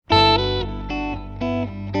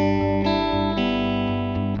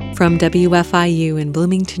From WFIU in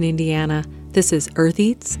Bloomington, Indiana, this is Earth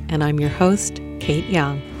Eats, and I'm your host, Kate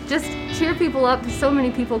Young. Just cheer people up. So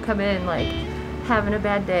many people come in like having a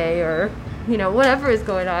bad day or, whatever is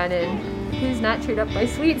going on, and who's not cheered up by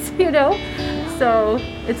sweets, So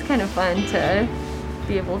it's kind of fun to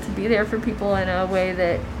be able to be there for people in a way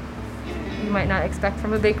that you might not expect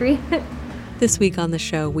from a bakery. This week on the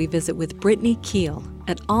show, we visit with Brittany Kiel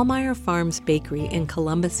at Allmeyer Farms Bakery in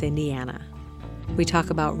Columbus, Indiana. We talk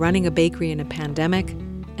about running a bakery in a pandemic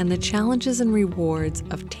and the challenges and rewards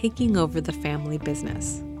of taking over the family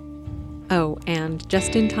business. Oh, and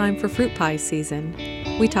just in time for fruit pie season,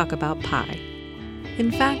 we talk about pie.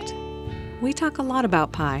 In fact, we talk a lot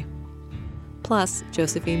about pie. Plus,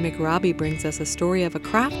 Josephine McRobbie brings us a story of a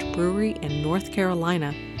craft brewery in North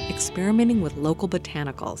Carolina experimenting with local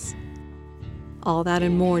botanicals. All that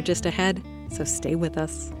and more just ahead, so stay with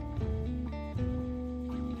us.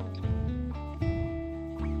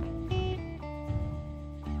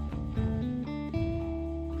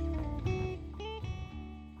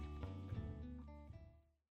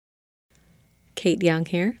 Kate Young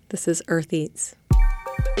here. This is Earth Eats.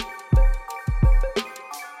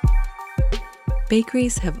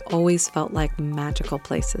 Bakeries have always felt like magical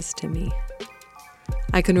places to me.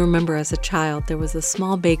 I can remember as a child there was a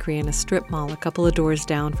small bakery in a strip mall a couple of doors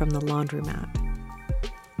down from the laundromat.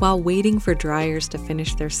 While waiting for dryers to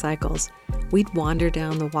finish their cycles, we'd wander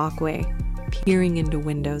down the walkway, peering into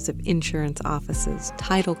windows of insurance offices,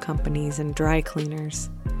 title companies, and dry cleaners.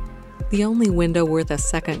 The only window worth a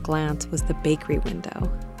second glance was the bakery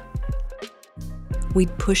window.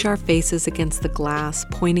 We'd push our faces against the glass,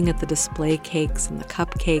 pointing at the display cakes and the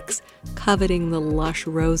cupcakes, coveting the lush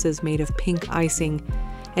roses made of pink icing,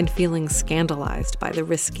 and feeling scandalized by the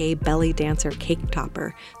risque belly dancer cake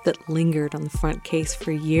topper that lingered on the front case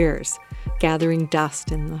for years, gathering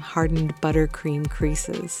dust in the hardened buttercream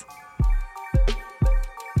creases.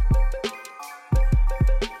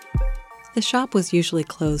 The shop was usually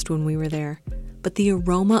closed when we were there, but the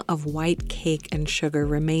aroma of white cake and sugar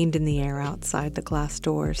remained in the air outside the glass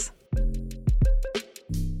doors.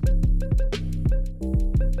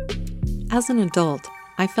 As an adult,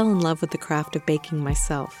 I fell in love with the craft of baking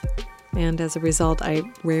myself, and as a result, I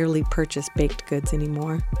rarely purchase baked goods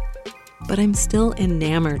anymore. But I'm still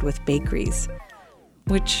enamored with bakeries,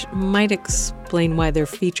 which might explain why they're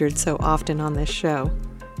featured so often on this show.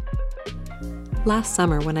 Last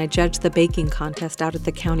summer, when I judged the baking contest out at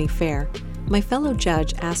the county fair, my fellow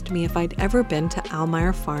judge asked me if I'd ever been to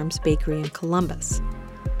Allmeyer Farms Bakery in Columbus.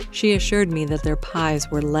 She assured me that their pies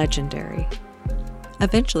were legendary.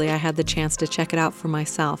 Eventually, I had the chance to check it out for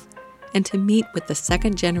myself and to meet with the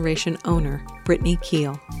second-generation owner, Brittany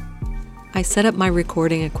Kiel. I set up my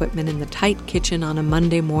recording equipment in the tight kitchen on a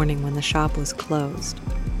Monday morning when the shop was closed.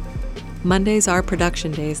 Mondays are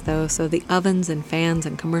production days, though, so the ovens and fans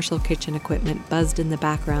and commercial kitchen equipment buzzed in the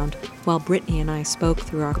background while Brittany and I spoke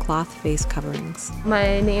through our cloth face coverings.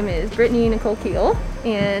 My name is Brittany Nicole Kiel,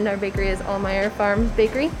 and our bakery is Allmeyer Farms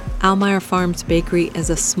Bakery. Allmeyer Farms Bakery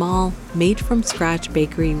is a small, made-from-scratch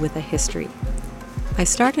bakery with a history. I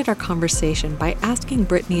started our conversation by asking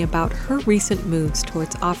Brittany about her recent moves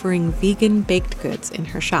towards offering vegan baked goods in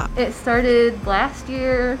her shop. It started last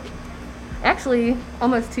year, actually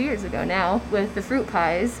almost 2 years ago now, with the fruit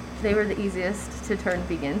pies. They were the easiest to turn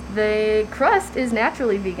vegan. The crust is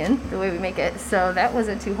naturally vegan, the way we make it, so that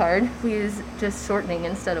wasn't too hard. We use just shortening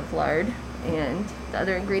instead of lard and the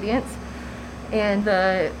other ingredients. And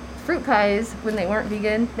the fruit pies, when they weren't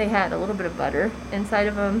vegan, they had a little bit of butter inside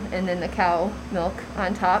of them and then the cow milk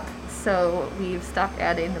on top. So we've stopped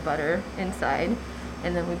adding the butter inside,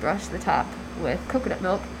 and then we brush the top with coconut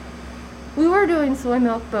milk. We were doing soy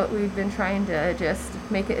milk, but we've been trying to just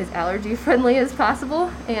make it as allergy friendly as possible,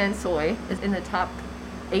 and soy is in the top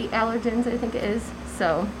 8 allergens, I think it is.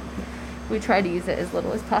 So we try to use it as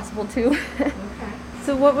little as possible too. Okay.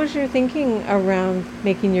 So what was your thinking around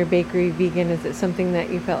making your bakery vegan? Is it something that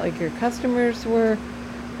you felt like your customers were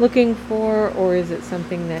looking for, or is it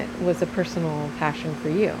something that was a personal passion for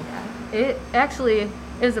you? It actually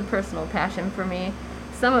is a personal passion for me.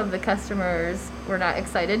 Some of the customers were not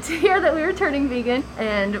excited to hear that we were turning vegan,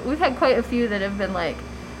 and we've had quite a few that have been like,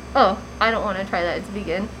 oh, I don't want to try that, it's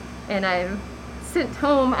vegan. And I've sent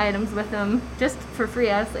home items with them just for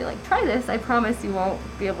free, honestly, like, try this, I promise you won't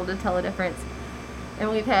be able to tell a difference.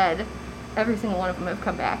 And we've had every single one of them have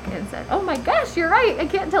come back and said, oh my gosh, you're right, I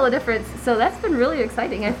can't tell a difference. So that's been really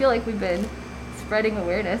exciting. I feel like we've been spreading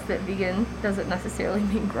awareness that vegan doesn't necessarily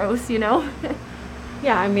mean gross,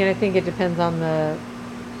 Yeah, I mean, I think it depends on the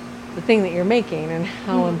thing that you're making and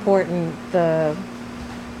how important the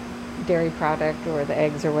dairy product or the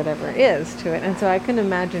eggs or whatever it is to it. And so I can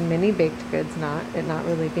imagine many baked goods not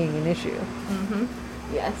really being an issue. Mm-hmm.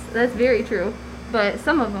 Yes, that's very true. But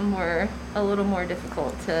some of them were a little more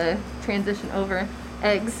difficult to transition over.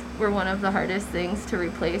 Eggs were one of the hardest things to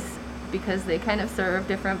replace because they kind of serve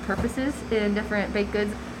different purposes in different baked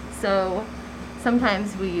goods. So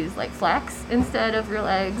sometimes we use like flax instead of real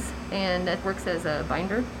eggs, and it works as a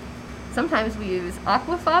binder. Sometimes we use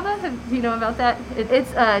aquafaba. Do you know about that?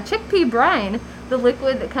 It's chickpea brine, the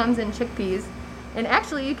liquid that comes in chickpeas. And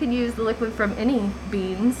actually you can use the liquid from any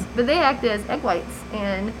beans, but they act as egg whites,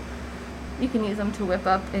 and you can use them to whip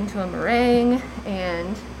up into a meringue,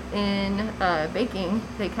 and in baking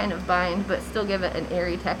they kind of bind but still give it an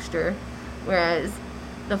airy texture, whereas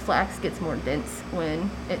the flax gets more dense when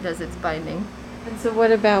it does its binding. And so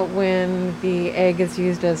what about when the egg is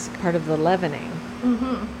used as part of the leavening?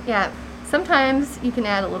 Mm-hmm. Yeah. Sometimes you can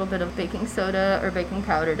add a little bit of baking soda or baking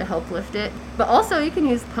powder to help lift it. But also you can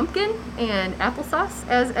use pumpkin and applesauce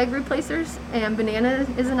as egg replacers, and banana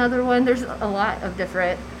is another one. There's a lot of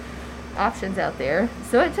different options out there.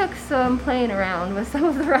 So it took some playing around with some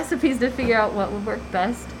of the recipes to figure out what would work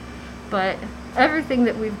best. But everything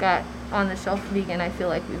that we've got on the shelf vegan, I feel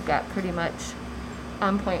like we've got pretty much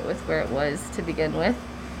on point with where it was to begin with.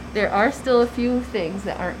 There are still a few things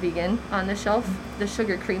that aren't vegan on the shelf. The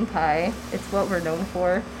sugar cream pie, it's what we're known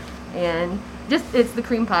for. And it's the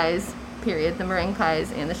cream pies, period, the meringue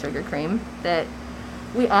pies and the sugar cream that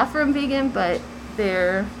we offer them vegan, but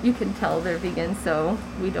you can tell they're vegan, so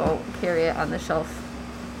we don't carry it on the shelf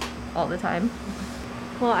all the time.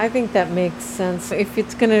 Well, I think that makes sense. If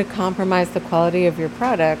it's going to compromise the quality of your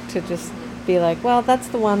product, to just be like, well, that's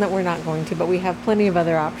the one that we're not going to, but we have plenty of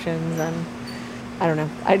other options. And I don't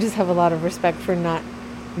know. I just have a lot of respect for not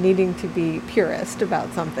needing to be purist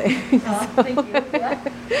about something. Oh, thank you. Yeah.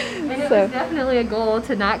 And it was definitely a goal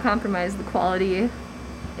to not compromise the quality.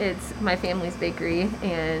 It's my family's bakery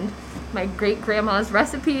and my great-grandma's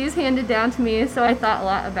recipes handed down to me, so I thought a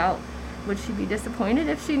lot about, would she be disappointed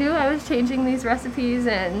if she knew I was changing these recipes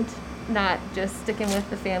and not just sticking with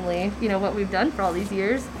the family, what we've done for all these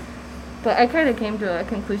years. But I kind of came to a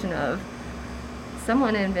conclusion of,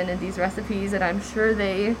 someone invented these recipes, and I'm sure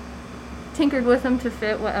they tinkered with them to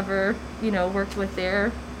fit whatever, worked with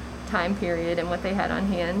their time period and what they had on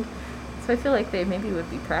hand. So I feel like they maybe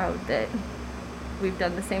would be proud that we've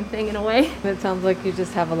done the same thing in a way. It sounds like you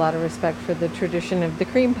just have a lot of respect for the tradition of the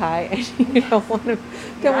cream pie, and you don't want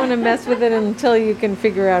to mess with it until you can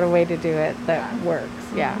figure out a way to do it that works.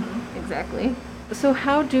 Yeah. Mm-hmm. Exactly. So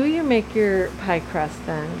how do you make your pie crust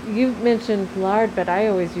then? You mentioned lard, but I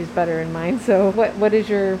always use butter in mine. So what is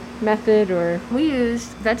your method? Or we used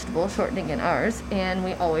vegetable shortening in ours, and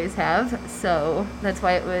we always have. So that's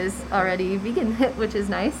why it was already vegan, which is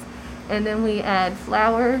nice. And then we add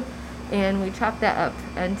flour, and we chop that up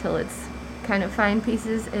until it's kind of fine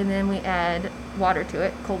pieces, and then we add water to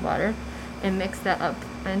it, cold water, and mix that up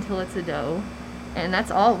until it's a dough. And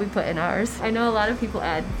that's all we put in ours. I know a lot of people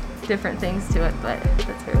add different things to it, but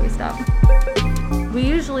that's where we stop. We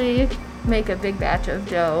usually make a big batch of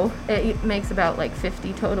dough. It makes about like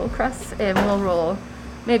 50 total crusts, and we'll roll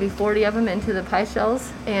maybe 40 of them into the pie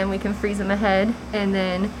shells, and we can freeze them ahead, and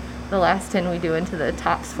then the last 10 we do into the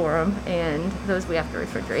tops for them, and those we have to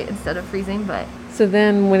refrigerate instead of freezing. But so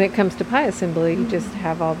then when it comes to pie assembly, you just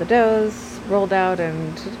have all the doughs rolled out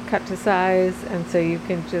and cut to size, and so you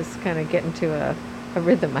can just kind of get into a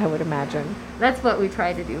rhythm, I would imagine. That's what we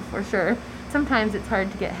try to do for sure. Sometimes it's hard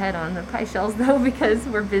to get head on the pie shells though, because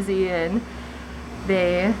we're busy, and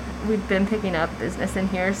we've been picking up business in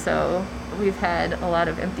here, so we've had a lot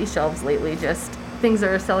of empty shelves lately. Just things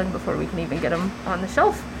are selling before we can even get them on the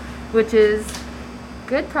shelf, which is a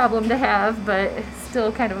good problem to have, but still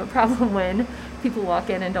kind of a problem when people walk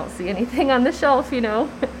in and don't see anything on the shelf,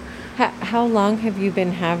 How long have you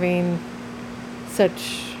been having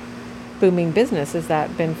such booming business? Has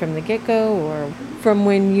that been from the get-go or from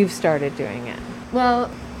when you've started doing it?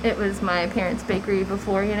 Well, it was my parents' bakery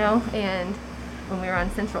before, and when we were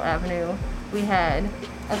on Central Avenue, we had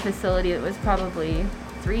a facility that was probably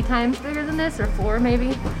 3 times bigger than this, or 4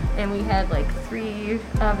 maybe, and we had like 3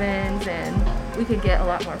 ovens, and we could get a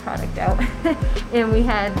lot more product out. And we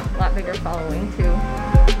had a lot bigger following too.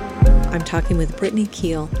 I'm talking with Brittany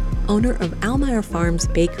Kiel, owner of Almayer Farms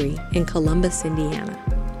Bakery in Columbus, Indiana.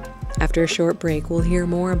 After a short break, we'll hear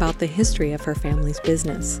more about the history of her family's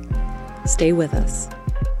business. Stay with us.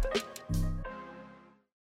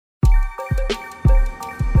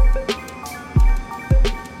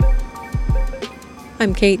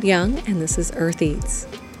 I'm Kate Young, and this is Earth Eats.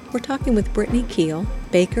 We're talking with Brittany Kiel,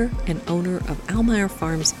 baker and owner of Almayer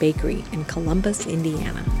Farms Bakery in Columbus,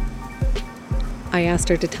 Indiana. I asked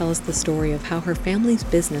her to tell us the story of how her family's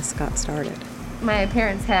business got started. My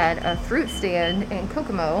parents had a fruit stand in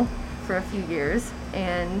Kokomo for a few years,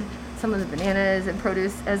 and some of the bananas and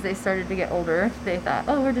produce, as they started to get older, they thought,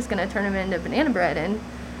 oh, we're just going to turn them into banana bread and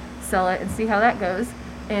sell it and see how that goes.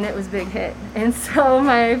 And it was a big hit. And so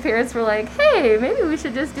my parents were like, hey, maybe we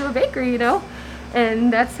should just do a bakery,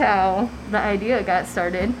 And that's how the idea got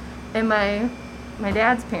started. And my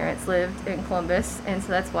dad's parents lived in Columbus, and so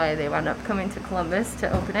that's why they wound up coming to Columbus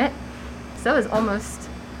to open it. So it was almost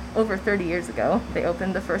over 30 years ago. They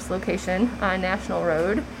opened the first location on National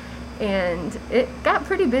Road, and it got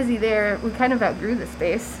pretty busy there. We kind of outgrew the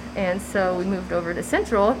space, and so we moved over to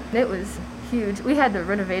Central. It was huge. We had to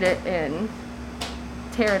renovate it and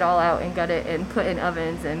tear it all out and gut it and put in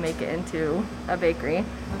ovens and make it into a bakery.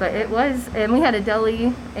 But it was, and we had a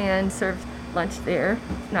deli and served lunch there,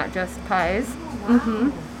 not just pies.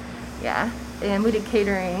 Yeah, and we did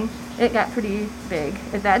catering. It got pretty big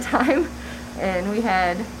at that time, and we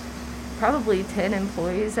had probably 10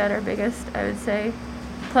 employees at our biggest, I would say,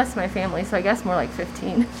 plus my family, so I guess more like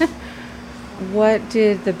 15. What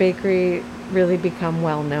did the bakery really become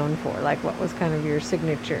well known for? Like, what was kind of your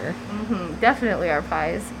signature? Definitely our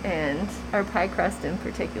pies, and our pie crust in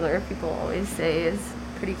particular, people always say is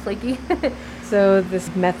pretty flaky. So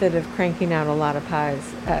this method of cranking out a lot of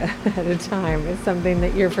pies at a time is something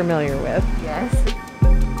that you're familiar with? Yes.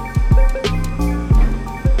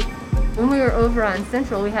 When we were over on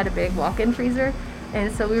Central, we had a big walk-in freezer,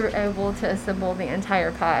 and so we were able to assemble the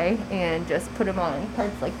entire pie and just put them on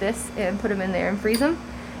parts like this and put them in there and freeze them.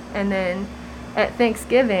 And then at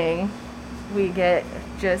Thanksgiving, we get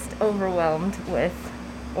just overwhelmed with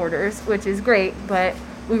orders, which is great, but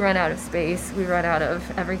we run out of space, we run out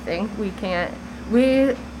of everything.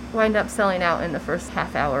 We wind up selling out in the first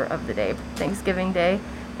half hour of the day, Thanksgiving Day,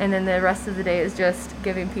 and then the rest of the day is just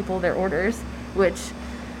giving people their orders, which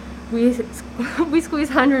we squeeze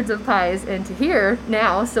hundreds of pies into here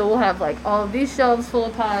now, so we'll have like all of these shelves full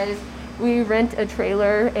of pies. We rent a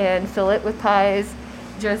trailer and fill it with pies.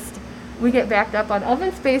 We get backed up on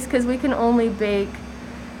oven space because we can only bake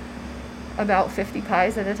about 50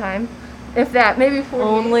 pies at a time. If that, maybe 40.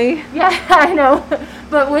 Only? Yeah, I know.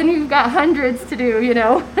 But when you've got hundreds to do,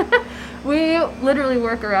 we literally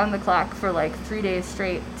work around the clock for like 3 days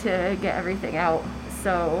straight to get everything out.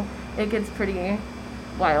 So it gets pretty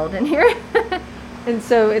wild in here. And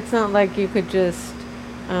so it's not like you could just,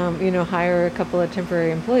 hire a couple of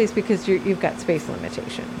temporary employees because you've got space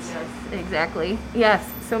limitations. Yes, exactly. Yes,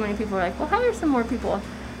 so many people are like, well, hire some more people.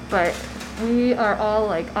 But we are all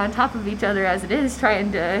like on top of each other as it is,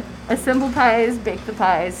 trying to assemble pies, bake the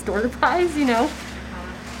pies, store the pies,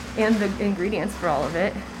 and the ingredients for all of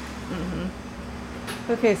it.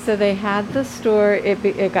 Okay, so they had the store,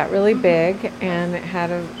 it got really big, and it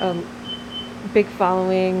had a big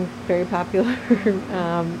following, very popular,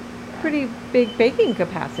 pretty big baking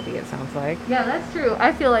capacity, it sounds like. Yeah, that's true.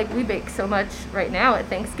 I feel like we bake so much right now at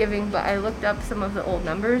Thanksgiving, but I looked up some of the old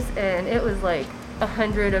numbers, and it was like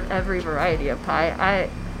 100 of every variety of pie.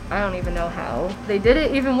 I don't even know how they did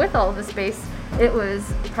it, even with all the space. It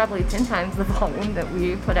was probably 10 times the volume that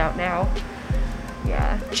we put out now.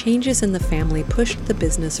 Yeah. Changes in the family pushed the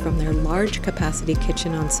business from their large capacity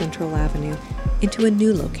kitchen on Central Avenue into a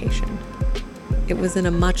new location. It was in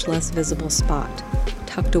a much less visible spot,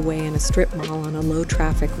 tucked away in a strip mall on a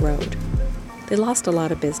low-traffic road. They lost a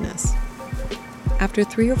lot of business. After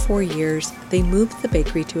 3 or 4 years, they moved the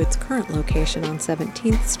bakery to its current location on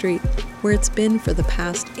 17th Street, where it's been for the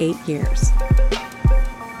past 8 years.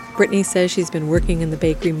 Brittany says she's been working in the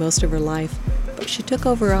bakery most of her life, but she took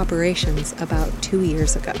over operations about 2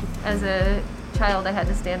 years ago. As a child, I had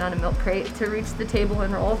to stand on a milk crate to reach the table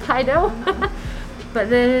and roll pie dough. But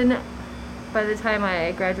then by the time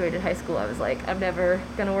I graduated high school, I was like, I'm never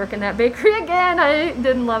going to work in that bakery again. I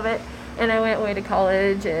didn't love it. And I went away to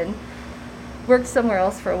college and worked somewhere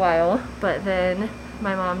else for a while. But then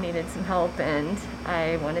my mom needed some help and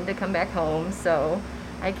I wanted to come back home. So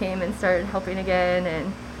I came and started helping again.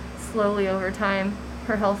 And slowly over time,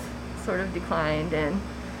 her health sort of declined and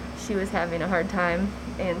she was having a hard time.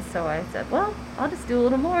 And so I said, well, I'll just do a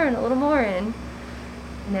little more and a little more. And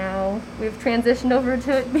now we've transitioned over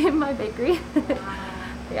to it being my bakery.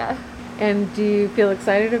 Yeah. And do you feel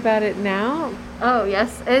excited about it now? Oh,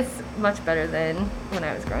 yes. It's much better than when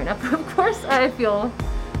I was growing up. Of course, I feel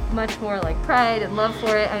much more like pride and love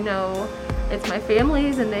for it. I know it's my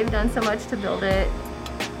family's and they've done so much to build it.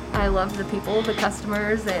 I love the people, the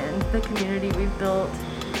customers, and the community we've built.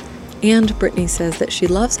 And Brittany says that she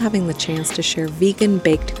loves having the chance to share vegan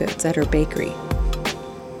baked goods at her bakery.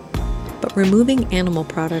 But removing animal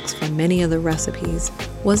products from many of the recipes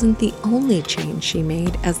wasn't the only change she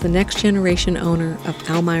made as the next generation owner of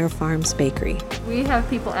Almeyer Farms Bakery. We have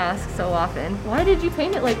people ask so often, why did you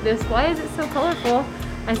paint it like this? Why is it so colorful?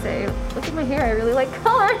 I say, look at my hair, I really like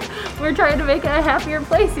color. We're trying to make it a happier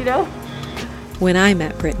place, you know? When I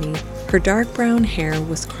met Brittany, her dark brown hair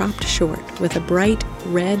was cropped short with a bright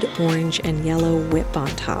red, orange, and yellow whip on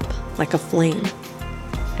top, like a flame.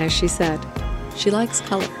 As she said, she likes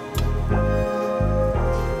color.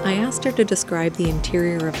 I asked her to describe the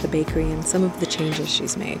interior of the bakery and some of the changes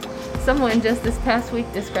she's made. Someone just this past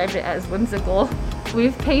week described it as whimsical.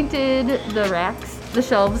 We've painted the racks, the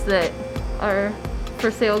shelves that our for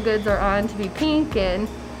sale goods are on, to be pink, and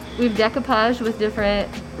we've decoupaged with different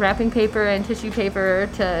wrapping paper and tissue paper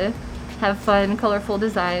to have fun, colorful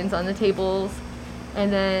designs on the tables.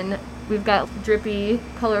 And then we've got drippy,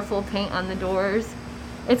 colorful paint on the doors.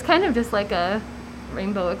 It's kind of just like a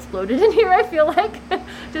rainbow exploded in here, I feel like.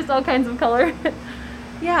 Just all kinds of color.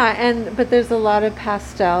 Yeah, but there's a lot of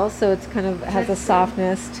pastel, so it's kind of has a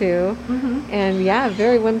softness too. And yeah,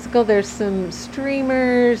 very whimsical. There's some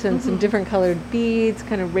streamers and some different colored beads,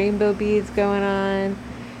 kind of rainbow beads going on.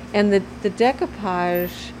 And the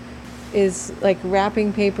decoupage is like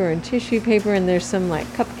wrapping paper and tissue paper, and there's some like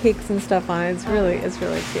cupcakes and stuff on it. It's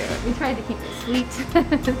really cute. We tried to keep it sweet.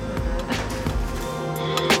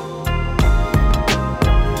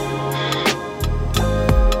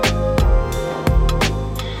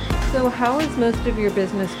 So how is most of your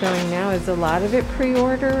business going now? Is a lot of it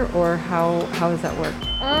pre-order, or how does that work?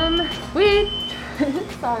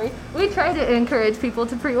 We try to encourage people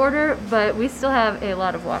to pre-order, but we still have a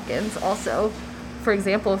lot of walk-ins also. For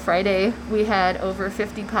example, Friday we had over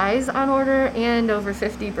 50 pies on order and over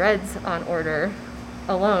 50 breads on order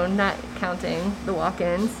alone, not counting the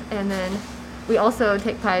walk-ins. And then we also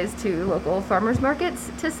take pies to local farmers markets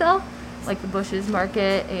to sell, like the Bush's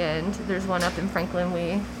Market, and there's one up in Franklin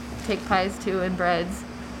we take pies to, and breads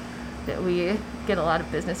that we get a lot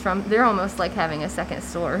of business from. They're almost like having a second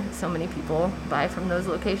store. So many people buy from those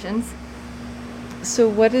locations. So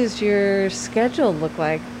what does your schedule look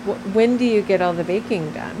like? When do you get all the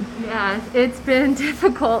baking done? Yeah, it's been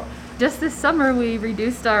difficult. Just this summer we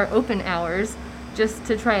reduced our open hours just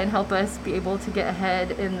to try and help us be able to get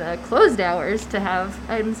ahead in the closed hours to have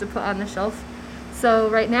items to put on the shelf. So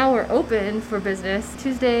right now we're open for business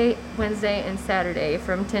Tuesday, Wednesday, and Saturday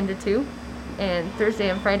from 10 to 2. And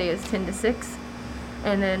Thursday and Friday is 10 to 6.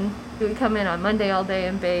 And then we come in on Monday all day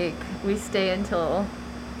and bake. We stay until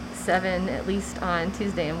 7 at least on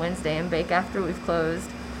Tuesday and Wednesday and bake after we've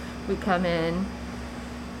closed. We come in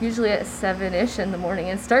usually at 7-ish in the morning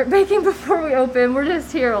and start baking before we open. We're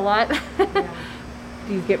just here a lot. Yeah.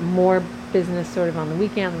 Do you get more business sort of on the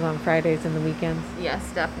weekends, on Fridays and the weekends?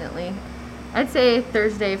 Yes, definitely. I'd say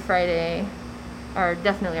Thursday, Friday are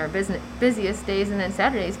definitely our busiest days, and then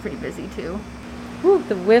Saturday is pretty busy too. Ooh,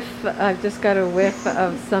 the whiff, I've just got a whiff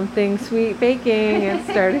of something sweet baking. It's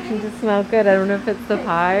starting to smell good. I don't know if it's the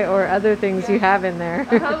pie or other things you have in there.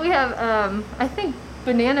 We have, I think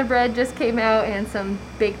banana bread just came out, and some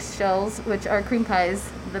baked shells, which are cream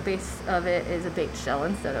pies. The base of it is a baked shell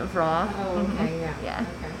instead of raw. Oh, okay, Yeah.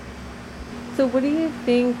 Okay. So what do you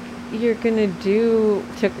think you're going to do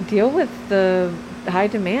to deal with the high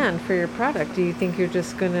demand for your product? Do you think you're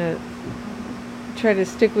just going to try to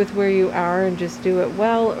stick with where you are and just do it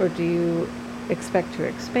well, or do you expect to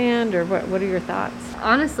expand, or what are your thoughts?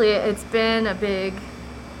 Honestly, it's been a big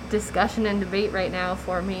discussion and debate right now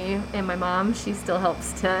for me and my mom. She still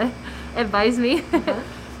helps to advise me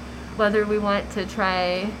whether we want to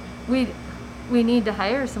try. We need to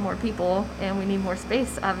hire some more people, and we need more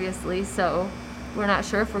space, obviously, so we're not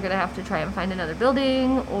sure if we're going to have to try and find another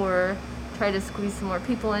building or try to squeeze some more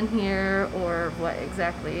people in here, or what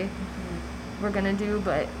exactly we're going to do,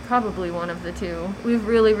 but probably one of the two. We've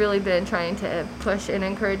really been trying to push and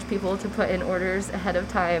encourage people to put in orders ahead of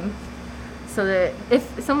time so that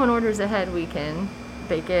if someone orders ahead, we can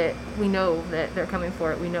bake it. We know that they're coming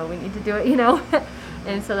for it. We know we need to do it,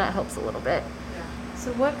 and so that helps a little bit.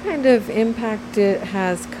 So what kind of impact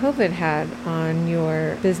has COVID had on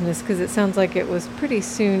your business? Because it sounds like it was pretty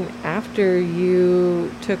soon after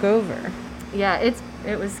you took over. Yeah,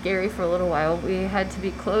 it was scary for a little while. We had to be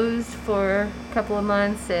closed for a couple of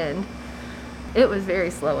months, and it was very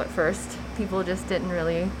slow at first. People just didn't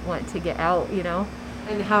really want to get out,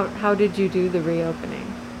 And how did you do the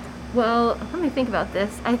reopening? Well, let me think about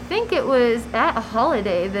this. I think it was at a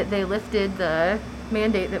holiday that they lifted the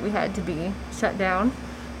mandate that we had to be shut down.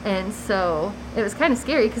 And so it was kind of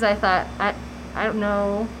scary because I thought, I don't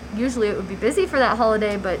know, usually it would be busy for that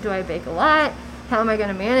holiday, but do I bake a lot? How am I going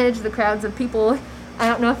to manage the crowds of people? I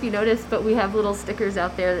don't know if you noticed, but we have little stickers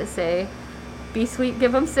out there that say, be sweet,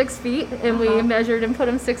 give them 6 feet, and we measured and put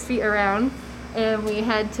them 6 feet around, and we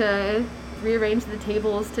had to rearrange the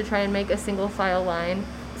tables to try and make a single file line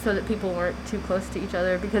so that people weren't too close to each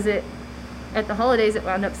other, because at the holidays it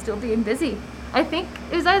wound up still being busy. I think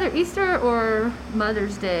it was either Easter or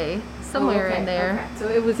Mother's Day, somewhere in there. Okay. So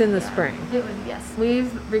it was in the spring. It was, yes.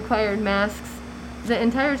 We've required masks the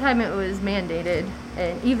entire time it was mandated,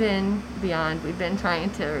 and even beyond, we've been trying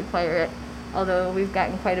to require it, although we've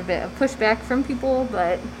gotten quite a bit of pushback from people,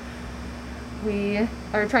 but we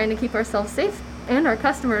are trying to keep ourselves safe and our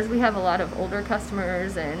customers. We have a lot of older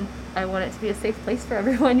customers, and I want it to be a safe place for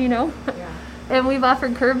everyone, Yeah. And we've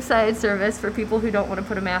offered curbside service for people who don't want to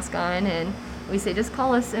put a mask on, and we say just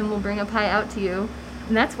call us and we'll bring a pie out to you.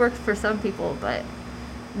 And that's worked for some people, but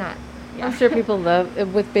not. Yeah. I'm sure people love it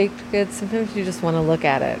with baked goods. Sometimes you just want to look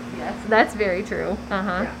at it. Yes, that's very true.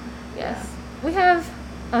 Yeah. Yes. We have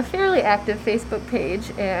a fairly active Facebook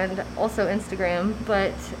page and also Instagram,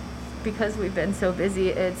 but because we've been so busy,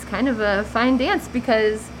 it's kind of a fine dance,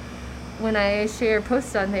 because when I share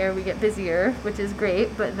posts on there, we get busier, which is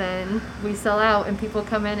great, but then we sell out and people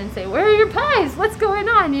come in and say, where are your pies? What's going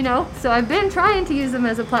on? So I've been trying to use them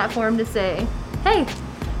as a platform to say, hey,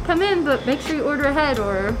 come in, but make sure you order ahead,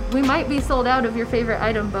 or we might be sold out of your favorite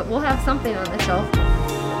item, but we'll have something on the shelf.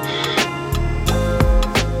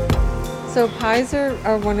 So pies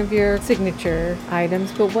are one of your signature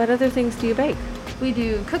items, but what other things do you bake? We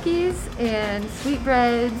do cookies and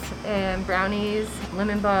sweetbreads and brownies,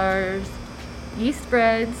 lemon bars, yeast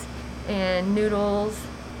breads, and noodles.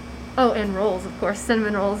 Oh, and rolls, of course,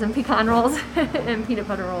 cinnamon rolls and pecan rolls and peanut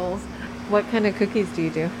butter rolls. What kind of cookies do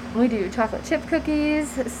you do? We do chocolate chip cookies,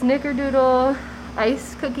 snickerdoodle,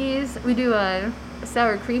 iced cookies. We do a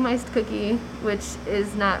sour cream iced cookie, which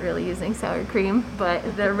is not really using sour cream,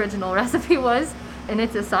 but the original recipe was, and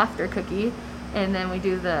it's a softer cookie. And then we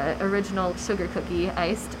do the original sugar cookie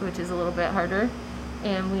iced, which is a little bit harder.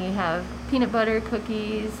 And we have peanut butter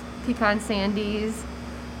cookies, pecan sandies,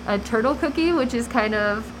 a turtle cookie, which is kind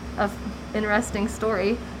of an interesting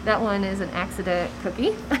story. That one is an accident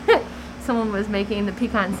cookie. Someone was making the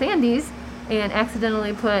pecan sandies and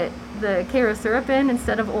accidentally put the Karo syrup in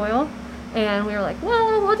instead of oil. And we were like,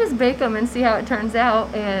 well, we'll just bake them and see how it turns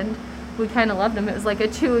out. And we kind of loved them. It was like a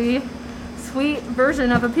chewy, sweet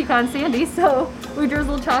version of a pecan sandy, so we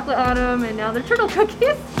drizzled chocolate on them, and now they're turtle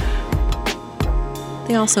cookies.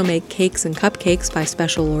 They also make cakes and cupcakes by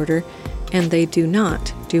special order, and they do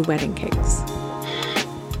not do wedding cakes.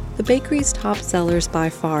 The bakery's top sellers by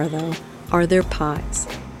far, though, are their pies.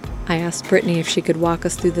 I asked Brittany if she could walk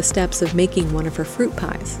us through the steps of making one of her fruit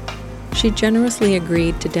pies. She generously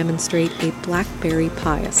agreed to demonstrate a blackberry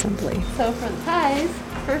pie assembly. So for the pies,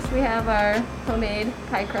 first we have our homemade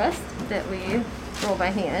pie crust that we roll by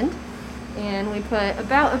hand, and we put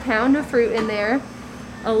about a pound of fruit in there.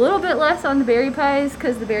 A little bit less on the berry pies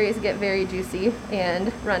because the berries get very juicy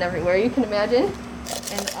and run everywhere, you can imagine.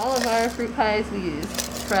 And all of our fruit pies, we use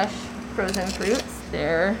fresh frozen fruits.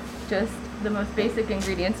 They're just the most basic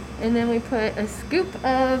ingredients. And then we put a scoop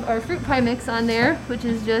of our fruit pie mix on there, which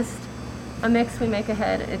is just a mix we make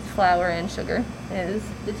ahead. It's flour and sugar is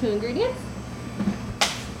the 2 ingredients.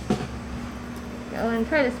 Go and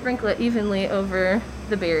try to sprinkle it evenly over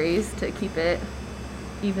the berries to keep it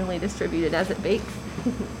evenly distributed as it bakes.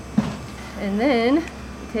 And then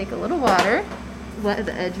take a little water, wet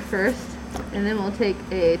the edge first, and then we'll take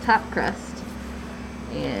a top crust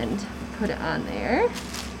and put it on there.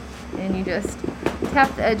 And you just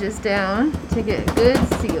tap the edges down to get a good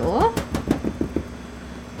seal,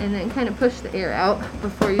 and then kind of push the air out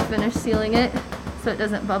before you finish sealing it so it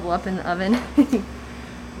doesn't bubble up in the oven.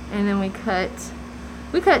 And then we cut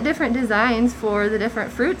different designs for the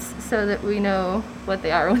different fruits so that we know what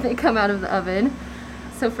they are when they come out of the oven.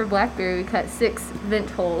 So for blackberry, we cut 6 vent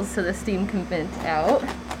holes so the steam can vent out.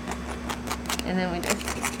 And then we just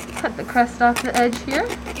cut the crust off the edge here.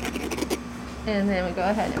 And then we go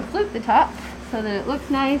ahead and flip the top so that it looks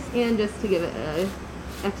nice, and just to give it an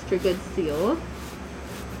extra good seal.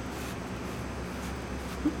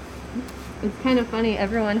 It's kind of funny,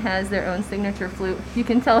 everyone has their own signature flute. You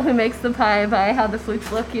can tell who makes the pie by how the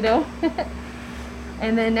flutes look,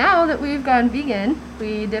 And then now that we've gone vegan,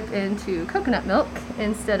 we dip into coconut milk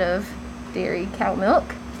instead of dairy cow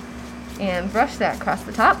milk and brush that across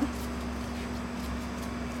the top.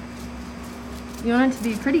 You want it to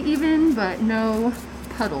be pretty even, but no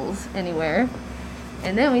puddles anywhere.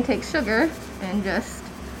 And then we take sugar and just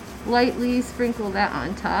lightly sprinkle that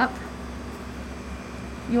on top.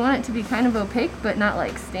 You want it to be kind of opaque, but not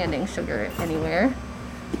like standing sugar anywhere.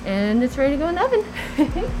 And it's ready to go in the oven.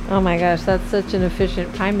 Oh my gosh, that's such an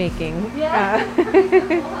efficient pie making. Yeah.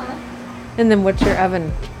 And then what's your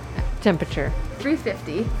oven temperature?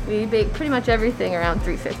 350. We bake pretty much everything around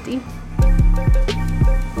 350.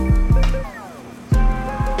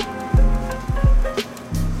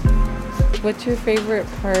 What's your favorite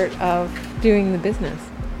part of doing the business?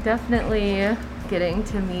 Definitely getting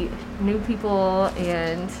to meet new people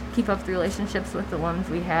and keep up the relationships with the ones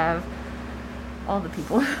we have. All the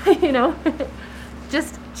people,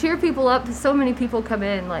 just cheer people up. So many people come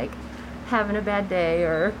in like having a bad day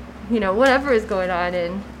or, whatever is going on,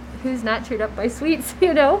 and who's not cheered up by sweets,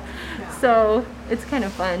 Yeah. So it's kind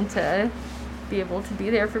of fun to be able to be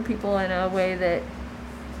there for people in a way that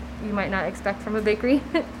you might not expect from a bakery.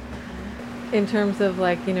 In terms of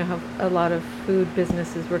how a lot of food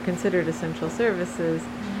businesses were considered essential services,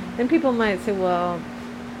 and people might say, well,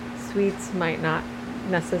 sweets might not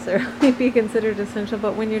necessarily be considered essential,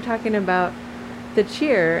 but when you're talking about the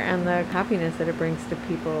cheer and the happiness that it brings to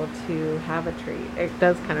people to have a treat, it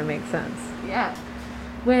does kind of make sense. Yeah.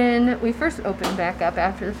 When we first opened back up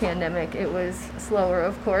after the pandemic, it was slower,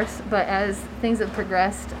 of course, but as things have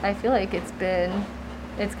progressed, I feel like it's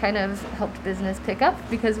kind of helped business pick up,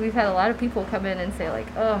 because we've had a lot of people come in and say like,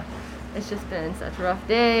 oh, it's just been such a rough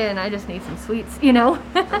day and I just need some sweets,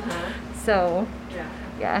 So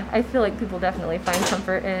yeah, I feel like people definitely find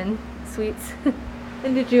comfort in sweets.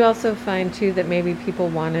 And did you also find too that maybe people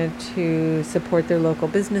wanted to support their local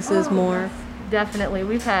businesses more? Yes, definitely.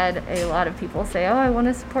 We've had a lot of people say, oh, I want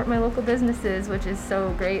to support my local businesses, which is so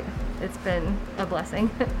great. It's been a blessing.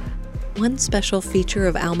 One special feature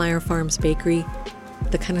of Almayer Farms Bakery,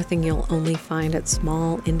 the kind of thing you'll only find at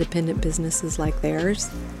small independent businesses like theirs,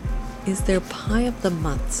 is their Pie of the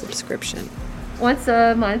Month subscription. Once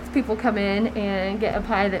a month, people come in and get a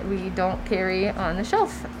pie that we don't carry on the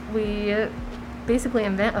shelf. We basically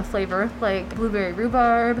invent a flavor, like blueberry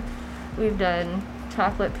rhubarb. We've done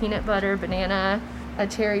chocolate peanut butter, banana, a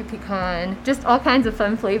cherry pecan, just all kinds of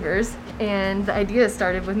fun flavors. And the idea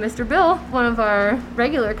started with Mr. Bill, one of our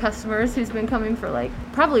regular customers who's been coming for like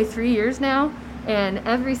probably 3 years now. And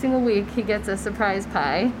every single week he gets a surprise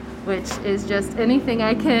pie, which is just anything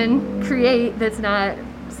I can create that's not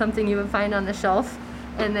something you would find on the shelf.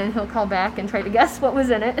 And then he'll call back and try to guess what was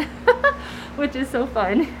in it, which is so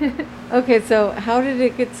fun. Okay, so how did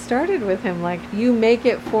it get started with him? Like, you make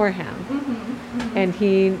it for him, and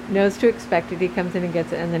he knows to expect it. He comes in and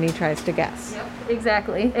gets it, and then he tries to guess. Yep,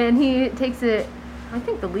 exactly. And he takes it, I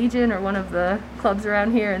think the Legion or one of the clubs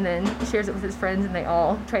around here, and then shares it with his friends, and they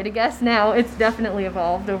all try to guess. Now it's definitely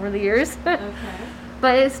evolved over the years. Okay.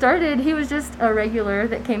 But it started, he was just a regular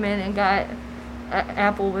that came in and got,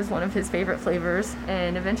 apple was one of his favorite flavors,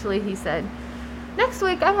 and eventually he said, next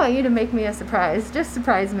week I want you to make me a surprise. Just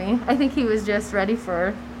surprise me. I think he was just ready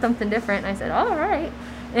for something different. And I said, all right,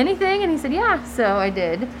 anything? And he said, yeah. So I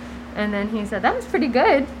did. And then he said, that was pretty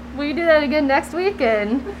good. Will you do that again next week?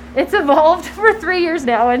 And it's evolved for 3 years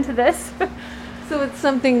now into this. So it's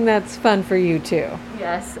something that's fun for you too.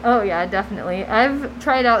 Yes. Oh yeah, definitely. I've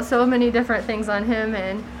tried out so many different things on him,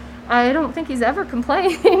 and I don't think he's ever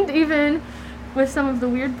complained, even with some of the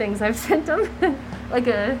weird things I've sent him. Like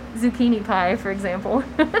a zucchini pie, for example.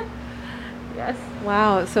 Yes.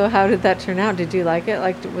 Wow. So how did that turn out? Did you like it?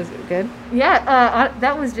 Was it good? Yeah,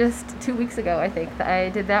 that was just 2 weeks ago, I think, that I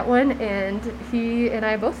did that one, and he and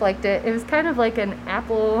I both liked it. It was kind of like an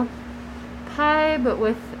apple pie, but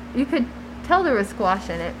you could tell there was squash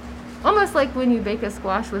in it. Almost like when you bake a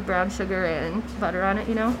squash with brown sugar and butter on it,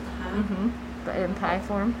 but in pie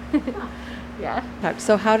form. Yeah.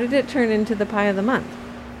 So how did it turn into the Pie of the Month?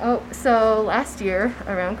 Oh, so last year,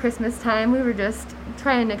 around Christmas time, we were just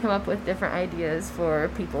trying to come up with different ideas for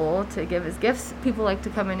people to give as gifts. People like to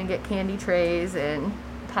come in and get candy trays and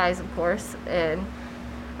pies, of course. And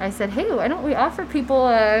I said, hey, why don't we offer people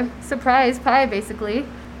a surprise pie, basically.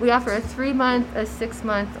 We offer a 3-month, a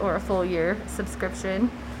 6-month, or a full year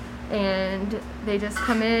subscription. And they just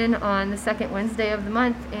come in on the second Wednesday of the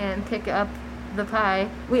month and pick up the pie.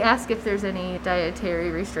 We ask if there's any dietary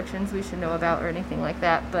restrictions we should know about or anything like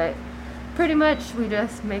that, but pretty much we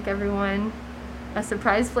just make everyone a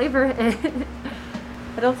surprise flavor.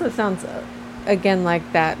 It also sounds, again,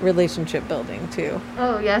 like that relationship building too.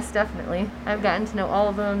 Oh yes, definitely. I've gotten to know all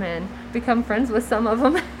of them and become friends with some of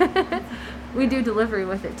them. We do delivery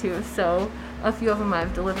with it too, so a few of them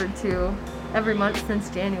I've delivered to every month since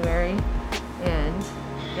January, and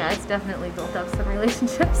yeah, it's definitely built up some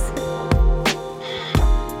relationships.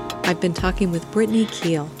 I've been talking with Brittany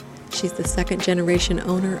Kiel. She's the second-generation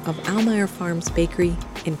owner of Almayer Farms Bakery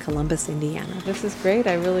in Columbus, Indiana. This is great.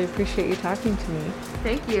 I really appreciate you talking to me.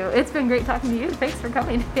 Thank you. It's been great talking to you. Thanks for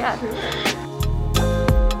coming. Yeah.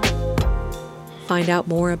 find out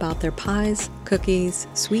more about their pies, cookies,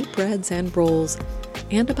 sweetbreads, and rolls,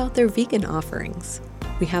 and about their vegan offerings.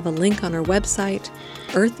 We have a link on our website,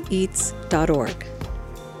 eartheats.org.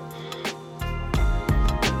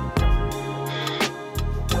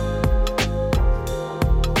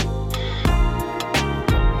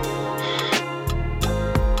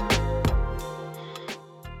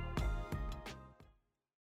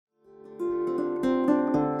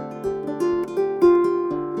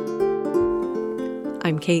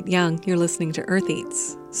 I'm Kate Young. You're listening to Earth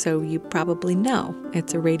Eats, so you probably know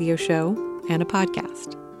it's a radio show and a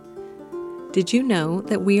podcast. Did you know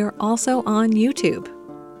that we are also on YouTube?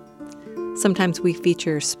 Sometimes we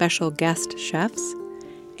feature special guest chefs,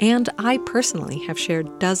 and I personally have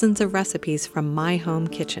shared dozens of recipes from my home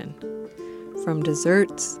kitchen. From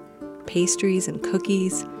desserts, pastries, and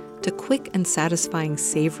cookies, to quick and satisfying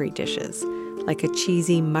savory dishes like a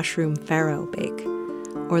cheesy mushroom farro bake,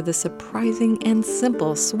 or the surprising and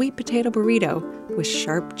simple sweet potato burrito with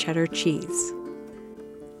sharp cheddar cheese.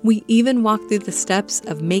 We even walk through the steps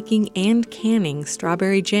of making and canning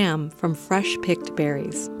strawberry jam from fresh-picked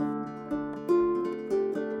berries.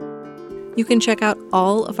 You can check out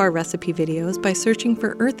all of our recipe videos by searching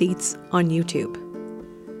for Earth Eats on YouTube.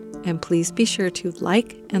 And please be sure to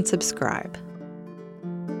like and subscribe.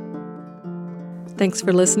 Thanks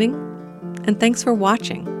for listening, and thanks for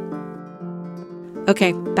watching.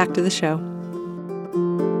 Okay, back to the show.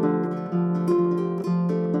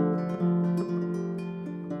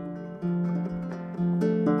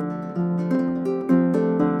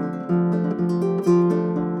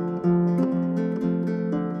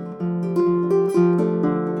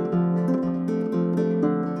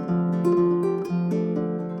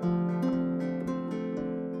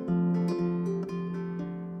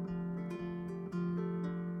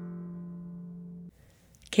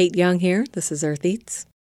 Kate Young here. This is Earth Eats.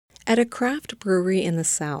 At a craft brewery in the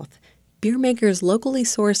South, beer makers locally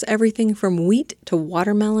source everything from wheat to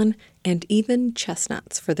watermelon and even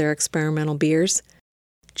chestnuts for their experimental beers.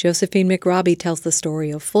 Josephine McRobbie tells the story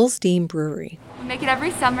of Full Steam Brewery. We make it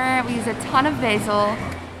every summer. We use a ton of basil.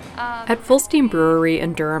 At Full Steam Brewery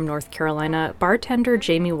in Durham, North Carolina, bartender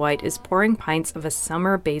Jamie White is pouring pints of a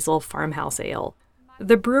summer basil farmhouse ale.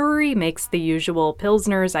 The brewery makes the usual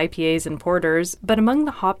pilsners, IPAs, and porters, but among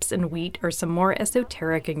the hops and wheat are some more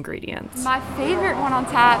esoteric ingredients. My favorite one on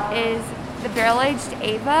tap is the barrel-aged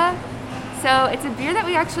Ava. So it's a beer that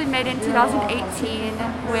we actually made in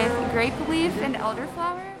 2018 with grape leaf and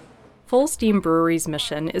elderflower. Full Steam Brewery's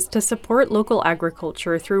mission is to support local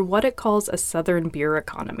agriculture through what it calls a southern beer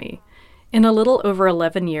economy. In a little over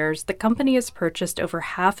 11 years, the company has purchased over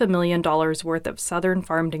 $500,000 worth of southern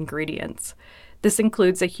farmed ingredients. This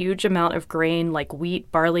includes a huge amount of grain like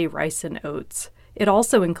wheat, barley, rice, and oats. It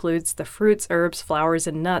also includes the fruits, herbs, flowers,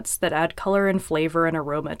 and nuts that add color and flavor and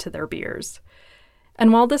aroma to their beers.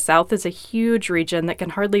 And while the South is a huge region that can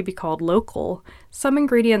hardly be called local, some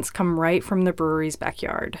ingredients come right from the brewery's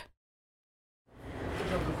backyard.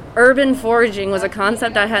 Urban foraging was a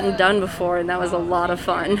concept I hadn't done before, and that was a lot of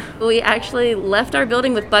fun. We actually left our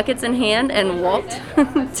building with buckets in hand and walked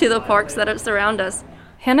to the parks that surround us.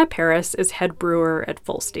 Hannah Paris is head brewer at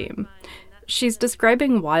Full Steam. She's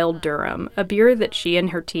describing Wild Durham, a beer that she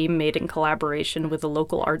and her team made in collaboration with a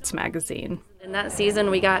local arts magazine. In that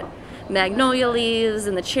season, we got magnolia leaves,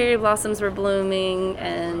 and the cherry blossoms were blooming,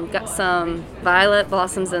 and got some violet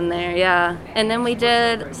blossoms in there, yeah. And then we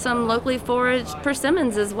did some locally foraged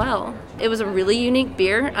persimmons as well. It was a really unique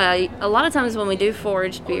beer. A lot of times when we do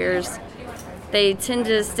foraged beers, they tend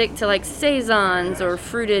to stick to like saisons or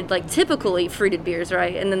fruited, like typically fruited beers,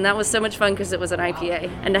 right? And then that was so much fun because it was an IPA.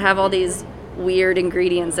 And to have all these weird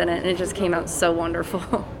ingredients in it, and it just came out so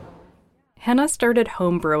wonderful. Hannah started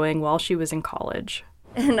home brewing while she was in college.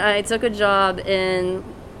 And I took a job in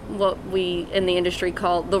what we in the industry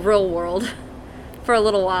call the real world for a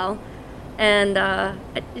little while. And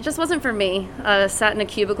it just wasn't for me. I sat in a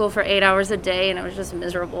cubicle for 8 hours a day, and it was just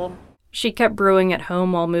miserable. She kept brewing at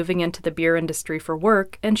home while moving into the beer industry for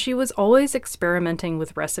work, and she was always experimenting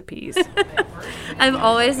with recipes. I've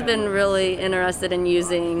always been really interested in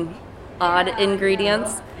using odd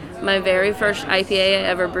ingredients. My very first IPA I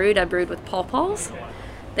ever brewed, I brewed with pawpaws.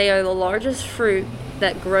 They are the largest fruit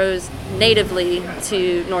that grows natively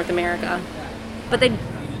to North America, but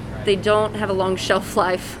they don't have a long shelf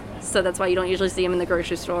life, so that's why you don't usually see them in the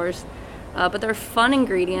grocery stores. But they're a fun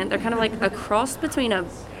ingredient. They're kind of like a cross between a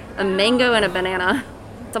mango and a banana.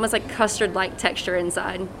 It's almost like custard-like texture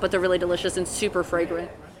inside, but they're really delicious and super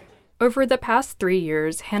fragrant. Over the past 3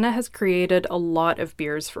 years, Hannah has created a lot of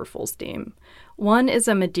beers for Full Steam. One is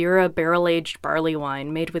a Madeira barrel-aged barley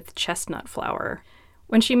wine made with chestnut flour.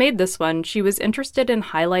 When she made this one, she was interested in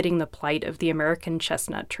highlighting the plight of the American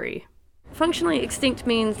chestnut tree. Functionally extinct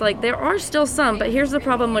means there are still some, but here's the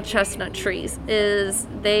problem with chestnut trees is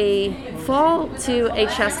they fall to a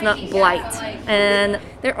chestnut blight. And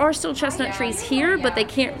there are still chestnut trees here, but they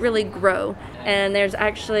can't really grow. And there's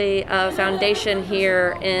actually a foundation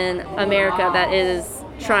here in America that is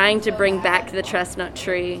trying to bring back the chestnut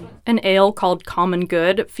tree. An ale called Common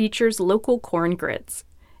Good features local corn grits.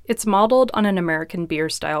 It's modeled on an American beer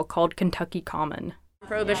style called Kentucky Common.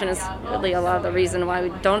 Prohibition is really a lot of the reason why we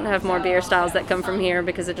don't have more beer styles that come from here,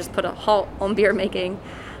 because it just put a halt on beer making.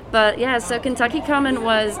 But yeah, so Kentucky Common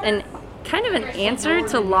was kind of an answer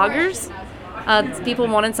to lagers. People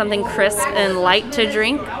wanted something crisp and light to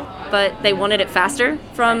drink, but they wanted it faster.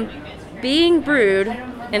 From being brewed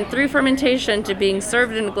and through fermentation to being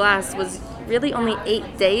served in a glass was really only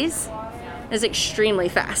 8 days. It was extremely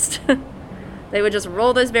fast. They would just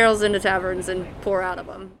roll those barrels into taverns and pour out of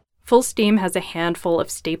them. Full Steam has a handful of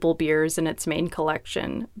staple beers in its main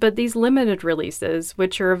collection, but these limited releases,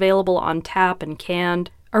 which are available on tap and canned,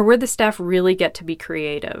 are where the staff really get to be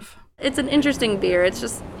creative. It's an interesting beer. It's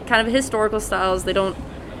just kind of historical styles. They don't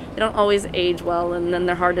always age well, and then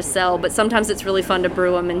they're hard to sell, but sometimes it's really fun to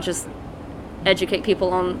brew them and just educate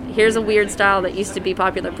people on, here's a weird style that used to be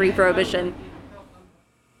popular pre-Prohibition.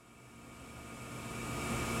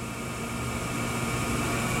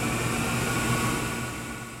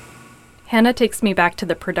 Hannah takes me back to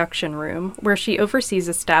the production room, where she oversees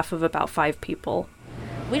a staff of about 5 people.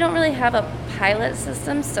 We don't really have a pilot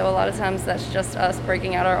system, so a lot of times that's just us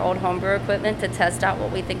breaking out our old homebrew equipment to test out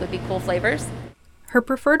what we think would be cool flavors. Her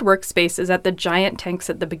preferred workspace is at the giant tanks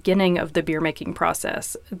at the beginning of the beer-making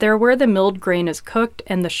process. They're where the milled grain is cooked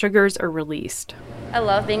and the sugars are released. I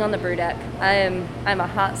love being on the brew deck. I'm a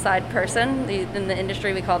hot side person. In the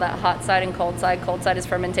industry, we call that hot side and cold side. Cold side is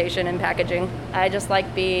fermentation and packaging. I just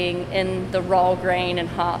like being in the raw grain and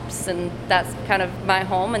hops, and that's kind of my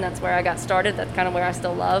home, and that's where I got started. That's kind of where I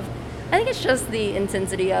still love. I think it's just the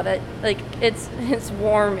intensity of it. It's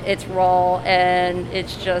warm, it's raw, and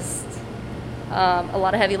it's just a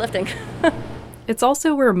lot of heavy lifting. It's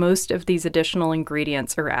also where most of these additional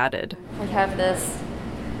ingredients are added. We have this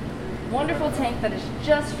wonderful tank that is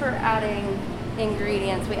just for adding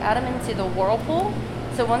ingredients. We add them into the whirlpool.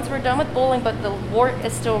 So once we're done with boiling, but the wort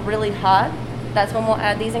is still really hot, that's when we'll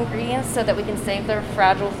add these ingredients so that we can save their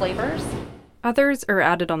fragile flavors. Others are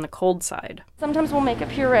added on the cold side. Sometimes we'll make a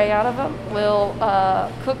puree out of them. We'll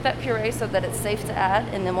cook that puree so that it's safe to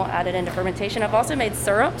add, and then we'll add it into fermentation. I've also made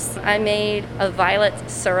syrups. I made a violet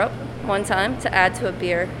syrup one time to add to a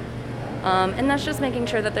beer. And that's just making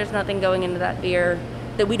sure that there's nothing going into that beer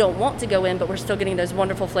that we don't want to go in, but we're still getting those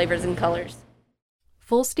wonderful flavors and colors.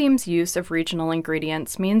 Full Steam's use of regional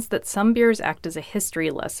ingredients means that some beers act as a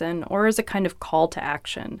history lesson or as a kind of call to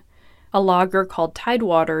action. A lager called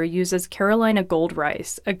Tidewater uses Carolina gold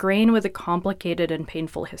rice, a grain with a complicated and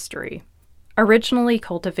painful history. Originally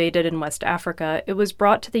cultivated in West Africa, it was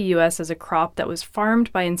brought to the U.S. as a crop that was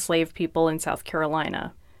farmed by enslaved people in South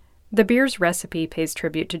Carolina. The beer's recipe pays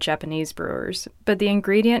tribute to Japanese brewers, but the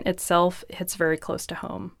ingredient itself hits very close to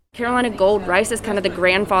home. Carolina gold rice is kind of the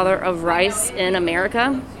grandfather of rice in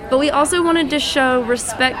America, but we also wanted to show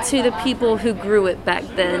respect to the people who grew it back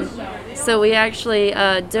then. So we actually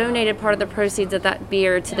donated part of the proceeds of that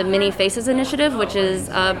beer to the Many Faces Initiative, which is,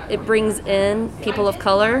 it brings in people of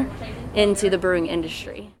color into the brewing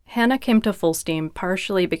industry. Hannah came to Full Steam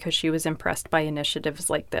partially because she was impressed by initiatives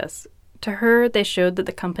like this. To her, they showed that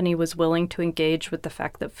the company was willing to engage with the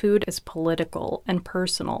fact that food is political and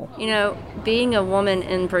personal. You know, being a woman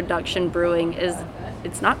in production brewing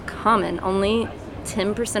it's not common. Only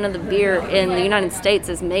 10% of the beer in the United States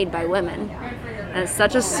is made by women. And it's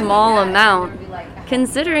such a small amount,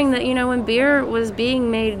 considering that, when beer was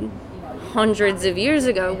being made hundreds of years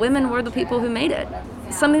ago, women were the people who made it.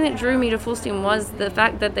 Something that drew me to Full Steam was the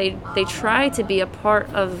fact that they try to be a part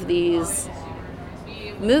of these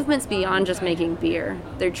movements beyond just making beer.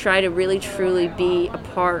 They try to really truly be a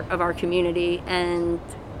part of our community and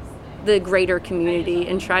the greater community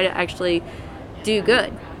and try to actually do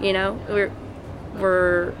good.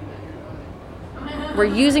 We're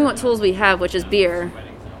using what tools we have, which is beer,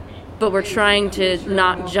 but we're trying to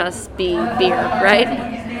not just be beer,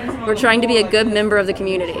 right? We're trying to be a good member of the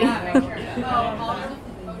community.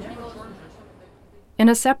 In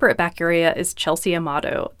a separate back area is Chelsea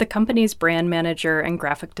Amato, the company's brand manager and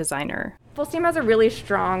graphic designer. Full Steam has a really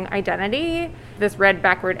strong identity, this red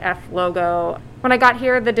backward F logo. When I got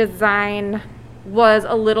here, the design was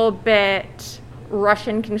a little bit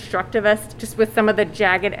Russian constructivist, just with some of the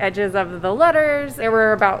jagged edges of the letters. There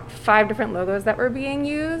were about 5 different logos that were being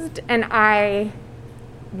used, and I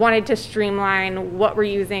wanted to streamline what we're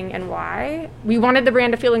using and why. We wanted the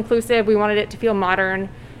brand to feel inclusive. We wanted it to feel modern.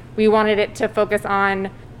 We wanted it to focus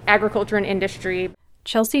on agriculture and industry.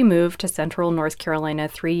 Chelsea moved to Central North Carolina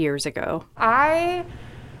 3 years ago. I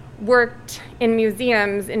worked in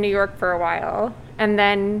museums in New York for a while, and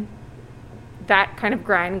then that kind of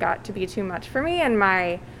grind got to be too much for me, and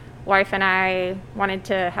my wife and I wanted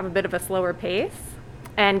to have a bit of a slower pace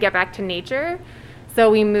and get back to nature. So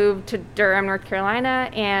we moved to Durham, North Carolina,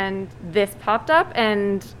 and this popped up,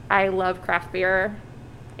 and I love craft beer,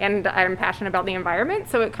 and I'm passionate about the environment,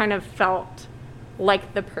 so it kind of felt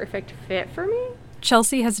like the perfect fit for me.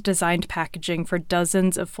 Chelsea has designed packaging for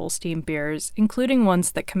dozens of Full Steam beers, including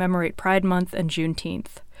ones that commemorate Pride Month and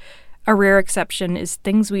Juneteenth. A rare exception is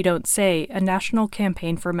Things We Don't Say, a national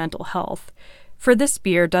campaign for mental health. For this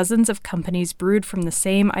beer, dozens of companies brewed from the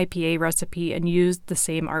same IPA recipe and used the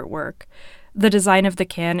same artwork. The design of the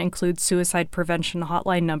can includes suicide prevention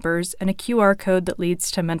hotline numbers and a QR code that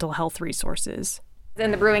leads to mental health resources.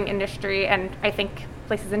 In the brewing industry, and I think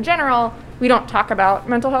places in general, we don't talk about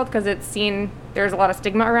mental health because it's seen, there's a lot of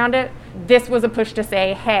stigma around it. This was a push to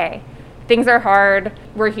say, hey, things are hard,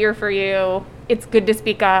 we're here for you, it's good to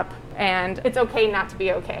speak up, and it's okay not to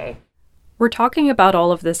be okay. We're talking about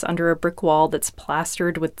all of this under a brick wall that's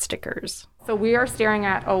plastered with stickers. So we are staring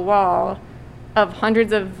at a wall of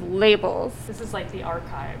hundreds of labels. This is like the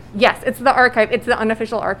archive. Yes, it's the archive, it's the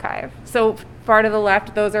unofficial archive. So far to the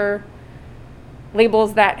left, those are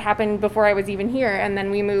labels that happened before I was even here, and then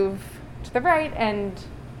we move to the right, and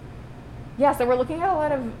yeah, so we're looking at a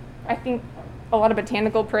lot of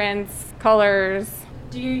botanical prints, colors.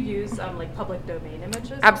 Do you use like public domain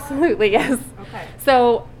images? Absolutely, yes. Okay.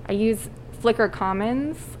 So I use Flickr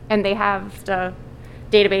Commons, and they have a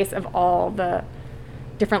database of all the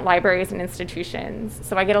different libraries and institutions.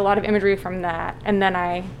 So I get a lot of imagery from that, and then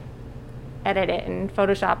I edit it in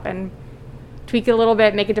Photoshop and tweak it a little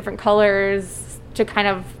bit, make it different colors, to kind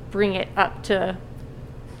of bring it up to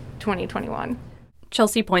 2021.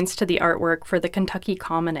 Chelsea points to the artwork for the Kentucky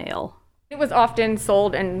Common Ale. It was often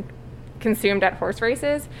sold and consumed at horse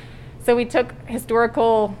races. So we took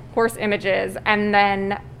historical horse images, and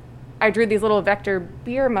then I drew these little vector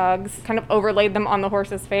beer mugs, kind of overlaid them on the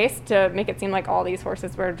horse's face to make it seem like all these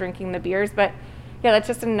horses were drinking the beers. But yeah, that's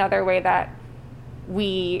just another way that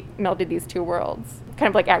we melded these two worlds, kind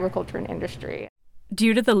of like agriculture and industry.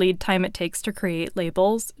 Due to the lead time it takes to create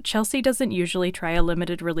labels, Chelsea doesn't usually try a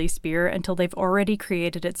limited release beer until they've already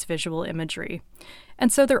created its visual imagery. And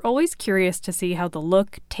so they're always curious to see how the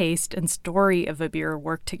look, taste, and story of a beer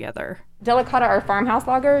work together. Delicata, our farmhouse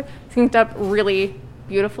lager, synced up really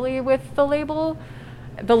beautifully with the label.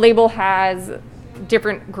 The label has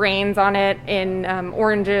different grains on it in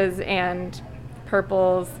oranges and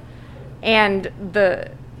purples, and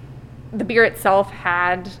the beer itself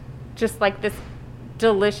had just like this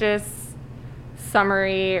delicious,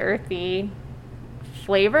 summery, earthy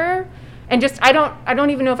flavor. And just I don't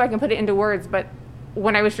even know if I can put it into words, but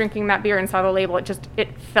when I was drinking that beer and saw the label,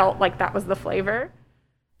 it felt like that was the flavor.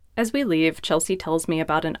 As we leave, Chelsea tells me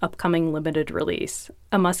about an upcoming limited release,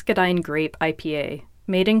 a muscadine grape IPA,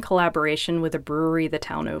 made in collaboration with a brewery the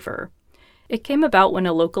town over. It came about when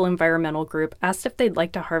a local environmental group asked if they'd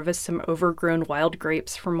like to harvest some overgrown wild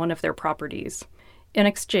grapes from one of their properties. In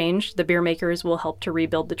exchange, the beer makers will help to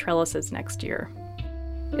rebuild the trellises next year.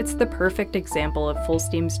 It's the perfect example of Full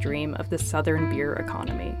Steam's dream of the Southern beer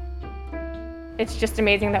economy. It's just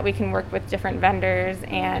amazing that we can work with different vendors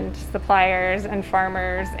and suppliers and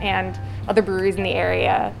farmers and other breweries in the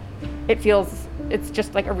area. It's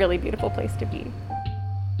just like a really beautiful place to be.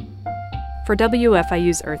 For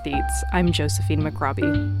WFIU's Earth Eats, I'm Josephine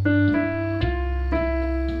McRobbie.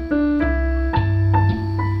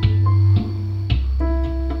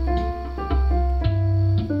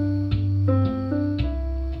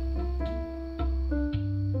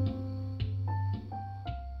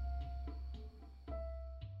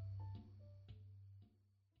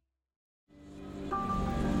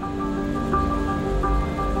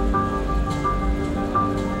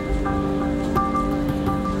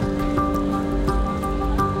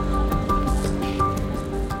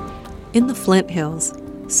 In the Flint Hills,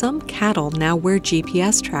 some cattle now wear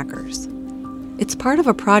GPS trackers. It's part of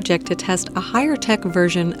a project to test a higher-tech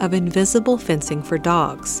version of invisible fencing for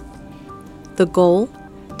dogs. The goal?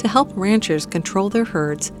 To help ranchers control their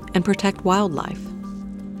herds and protect wildlife.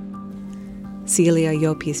 Celia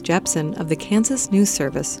Yopis Jepson of the Kansas News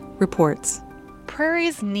Service reports.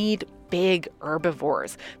 Prairies need big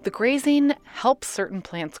herbivores. The grazing helps certain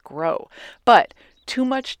plants grow, but Too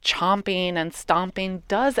much chomping and stomping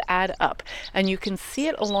does add up, and you can see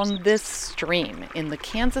it along this stream in the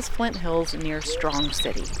Kansas Flint Hills near Strong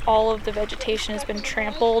City. All of the vegetation has been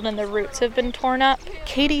trampled and the roots have been torn up.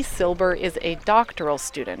 Katie Silber is a doctoral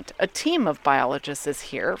student. A team of biologists is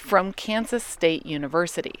here from Kansas State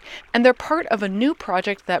University, and they're part of a new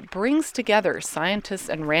project that brings together scientists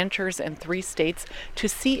and ranchers in 3 states to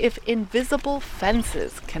see if invisible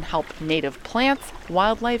fences can help native plants,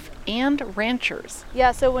 wildlife, and ranchers.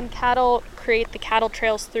 Yeah, so when cattle create the cattle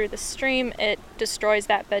trails through the stream, it destroys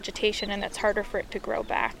that vegetation and it's harder for it to grow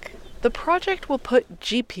back. The project will put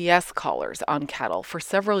GPS collars on cattle for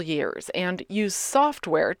several years and use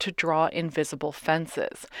software to draw invisible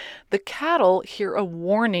fences. The cattle hear a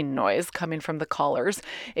warning noise coming from the collars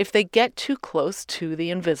if they get too close to the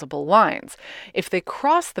invisible lines. If they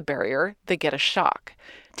cross the barrier, they get a shock.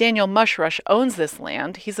 Daniel Mushrush owns this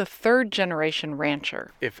land. He's a 3rd-generation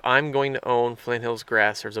rancher. If I'm going to own Flint Hills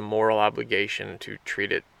grass, there's a moral obligation to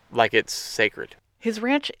treat it like it's sacred. His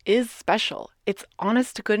ranch is special. It's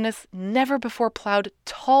honest-to-goodness, never-before-plowed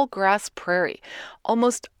tall-grass prairie.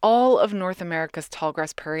 Almost all of North America's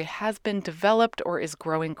tallgrass prairie has been developed or is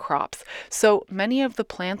growing crops. So many of the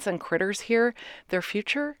plants and critters here, their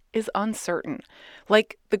future is uncertain.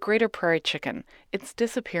 Like the greater prairie chicken, it's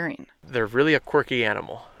disappearing. They're really a quirky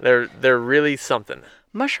animal. They're really something.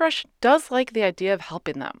 Mushrush does like the idea of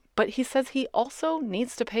helping them, but he says he also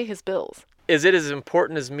needs to pay his bills. Is it as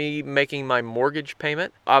important as me making my mortgage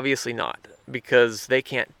payment? Obviously not, because they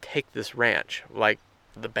can't take this ranch like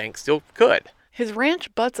the bank still could. His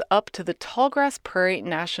ranch butts up to the Tallgrass Prairie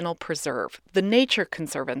National Preserve. The Nature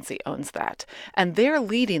Conservancy owns that, and they're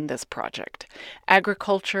leading this project.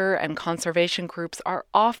 Agriculture and conservation groups are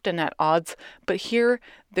often at odds, but here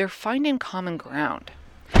they're finding common ground.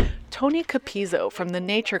 Tony Capizzo from the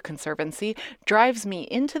Nature Conservancy drives me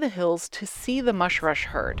into the hills to see the mushrush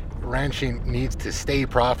herd. Ranching needs to stay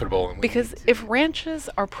profitable. Because if ranches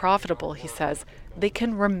are profitable, he says, they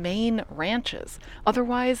can remain ranches.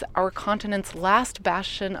 Otherwise, our continent's last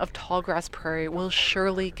bastion of tallgrass prairie will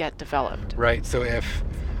surely get developed. Right, so if,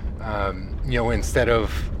 instead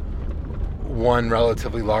of one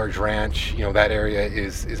relatively large ranch, that area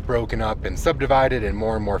is broken up and subdivided and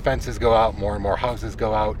more fences go out, more and more houses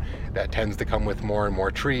go out. That tends to come with more and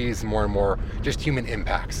more trees, more and more just human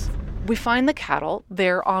impacts. We find the cattle.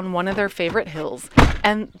 They're on one of their favorite hills,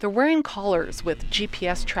 and they're wearing collars with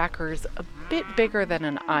GPS trackers a bit bigger than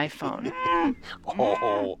an iPhone.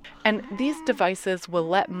 Oh. And these devices will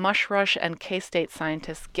let Mushrush and K-State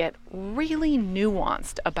scientists get really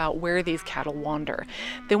nuanced about where these cattle wander.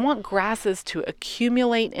 They want grasses to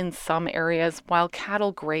accumulate in some areas while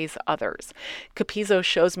cattle graze others. Capizzo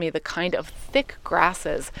shows me the kind of thick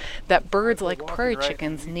grasses that birds like prairie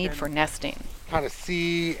chickens need for nesting. Kind of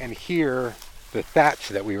see and hear the thatch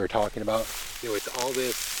that we were talking about. It's all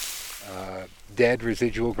this dead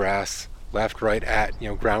residual grass left right at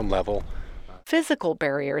ground level. Physical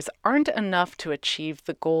barriers aren't enough to achieve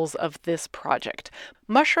the goals of this project.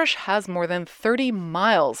 Mushrush has more than 30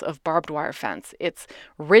 miles of barbed wire fence. It's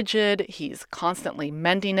rigid, he's constantly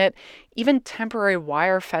mending it. Even temporary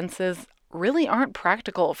wire fences really aren't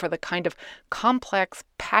practical for the kind of complex,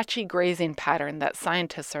 patchy grazing pattern that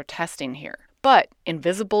scientists are testing here. But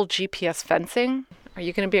invisible GPS fencing, are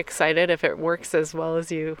you going to be excited if it works as well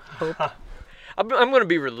as you hope? I'm going to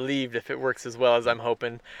be relieved if it works as well as I'm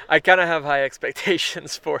hoping. I kind of have high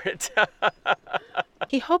expectations for it.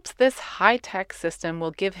 He hopes this high-tech system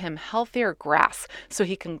will give him healthier grass so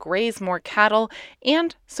he can graze more cattle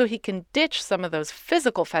and so he can ditch some of those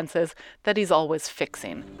physical fences that he's always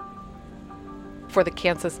fixing. For the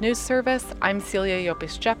Kansas News Service, I'm Celia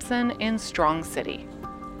Yopis-Jepson in Strong City.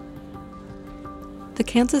 The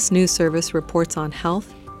Kansas News Service reports on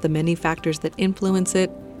health, the many factors that influence it,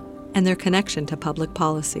 and their connection to public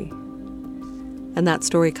policy. And that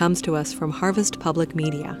story comes to us from Harvest Public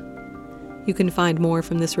Media. You can find more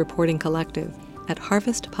from this reporting collective at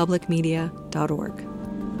harvestpublicmedia.org.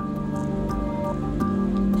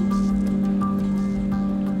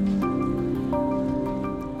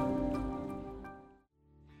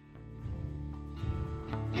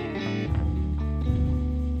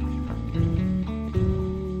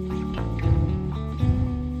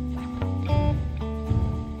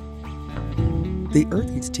 The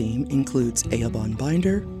Earth Eats team includes Eobon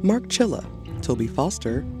Binder, Mark Chilla, Toby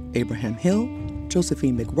Foster, Abraham Hill,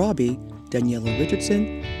 Josephine McRobbie, Daniela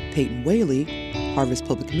Richardson, Peyton Whaley, Harvest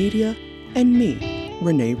Public Media, and me,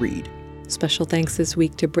 Renee Reed. Special thanks this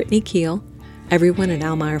week to Brittany Kiel, everyone at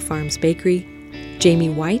Almeyer Farms Bakery, Jamie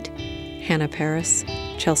White, Hannah Paris,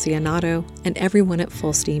 Chelsea Anato, and everyone at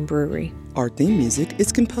Full Steam Brewery. Our theme music is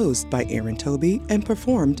composed by Aaron Toby and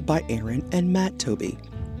performed by Aaron and Matt Toby.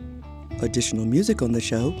 Additional music on the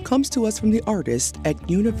show comes to us from the artists at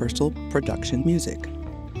Universal Production Music.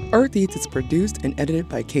 Earth Eats is produced and edited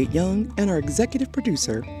by Kate Young, and our executive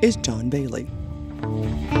producer is John Bailey.